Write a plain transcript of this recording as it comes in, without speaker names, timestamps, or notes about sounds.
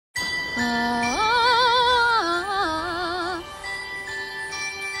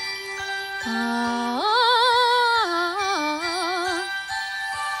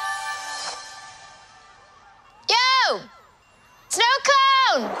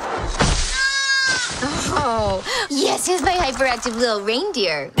Oh, yes, here's my hyperactive little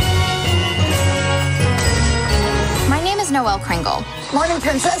reindeer. My name is Noelle Kringle. Morning,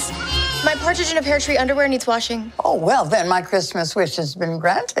 Princess. My partridge in a pear tree underwear needs washing. Oh, well, then my Christmas wish has been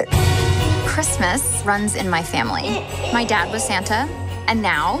granted. Christmas runs in my family. My dad was Santa, and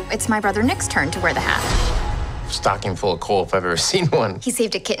now it's my brother Nick's turn to wear the hat. Stocking full of coal if I've ever seen one. He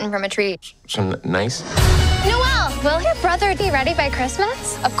saved a kitten from a tree. Some nice. Noelle, will your brother be ready by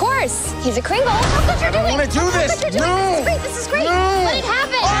Christmas? Of course. He's a Kringle. Look what you're doing. I want to do this. No. This is great. No. Let it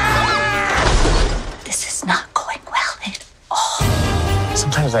happen. Ah. This is not going well at all.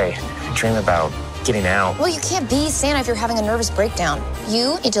 Sometimes I dream about getting out. Well, you can't be Santa if you're having a nervous breakdown.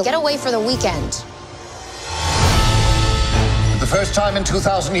 You need to get away for the weekend. For the first time in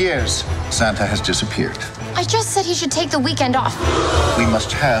 2,000 years, Santa has disappeared. I just said he should take the weekend off. We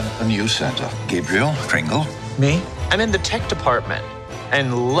must have a new Santa. Gabriel, Kringle. Me? I'm in the tech department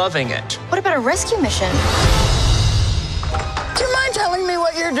and loving it. What about a rescue mission? Do you mind telling me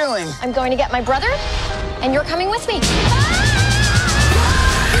what you're doing? I'm going to get my brother, and you're coming with me.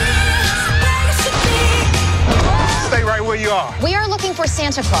 Stay right where you are. We are looking for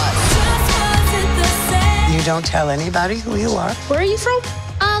Santa Claus. You don't tell anybody who you are Where are you from?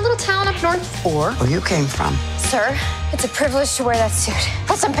 A little town up north. or where you came from. Sir, it's a privilege to wear that suit.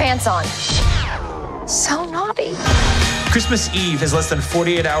 Put some pants on. So naughty. Christmas Eve is less than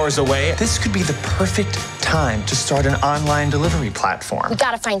 48 hours away. This could be the perfect time to start an online delivery platform. We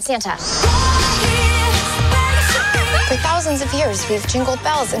gotta find Santa. For thousands of years, we've jingled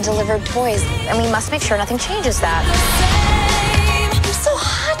bells and delivered toys, and we must make sure nothing changes that. I'm so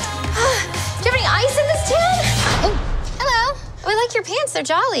hot. Do you have any ice in this tin? Oh, hello. I like your pants. They're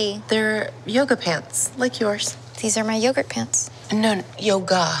jolly. They're yoga pants, like yours. These are my yogurt pants. No,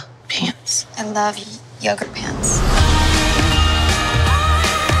 yoga pants. I love yogurt pants.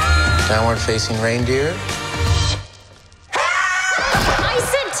 Downward facing reindeer. I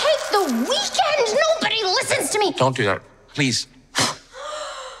said take the weekend. Nobody listens to me. Don't do that, please.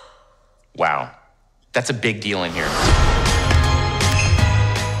 Wow, that's a big deal in here.